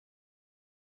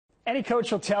Any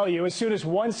coach will tell you as soon as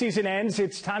one season ends,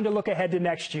 it's time to look ahead to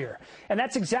next year. And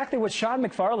that's exactly what Shawn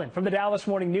McFarland from the Dallas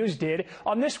Morning News did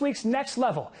on this week's Next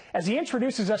Level as he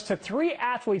introduces us to 3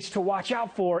 athletes to watch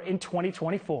out for in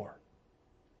 2024.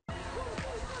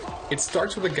 It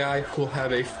starts with a guy who'll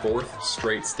have a 4th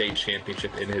straight state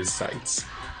championship in his sights.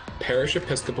 Parish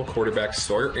Episcopal Quarterback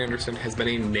Sawyer Anderson has been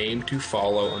a name to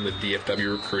follow on the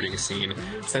DFW recruiting scene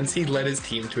since he led his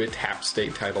team to a TAP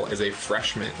state title as a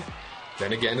freshman,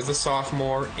 then again as a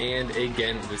sophomore, and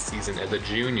again this season as a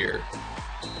junior.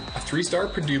 A 3-star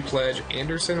Purdue pledge,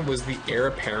 Anderson was the heir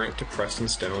apparent to Preston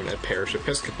Stone at Parish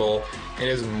Episcopal and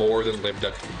has more than lived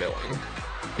up to the billing.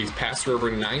 He's passed for over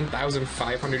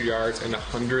 9,500 yards and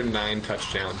 109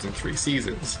 touchdowns in 3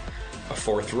 seasons. A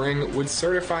 4th ring would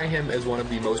certify him as one of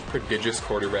the most prodigious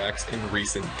quarterbacks in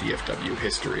recent DFW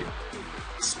history.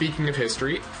 Speaking of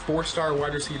history, 4-star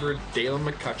wide receiver Daylon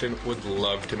McCutchen would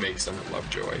love to make some at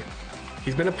Lovejoy.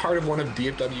 He's been a part of one of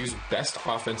DFW's best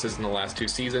offenses in the last 2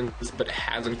 seasons, but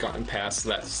hasn't gotten past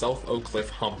that South Oak Cliff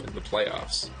hump in the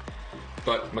playoffs.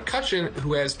 But McCutcheon,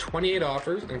 who has 28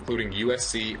 offers, including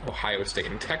USC, Ohio State,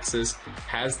 and Texas,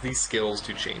 has the skills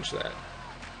to change that.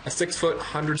 A 6-foot,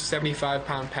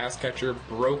 175-pound pass catcher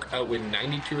broke out with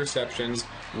 92 receptions,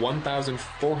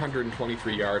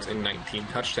 1,423 yards, and 19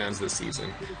 touchdowns this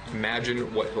season.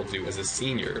 Imagine what he'll do as a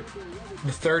senior.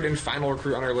 The 3rd and final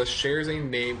recruit on our list shares a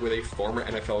name with a former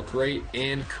NFL great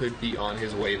and could be on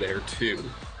his way there too.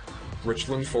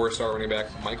 Richland 4-star running back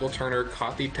Michael Turner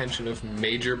caught the attention of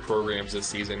major programs this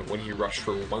season when he rushed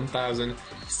for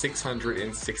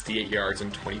 1,668 yards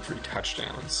and 23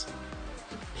 touchdowns.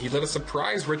 He led a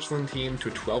surprise Richland team to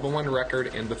a 12-1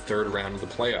 record in the 3rd round of the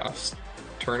playoffs.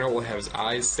 Turner will have his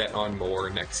eyes set on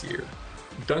more next year.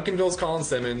 Duncanville's Colin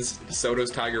Simmons, DeSoto's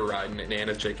Tiger Ryden, and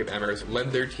Anna's Jacob Emmers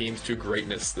led their teams to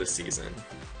greatness this season.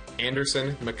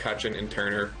 Anderson, McCutcheon, and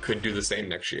Turner could do the same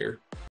next year.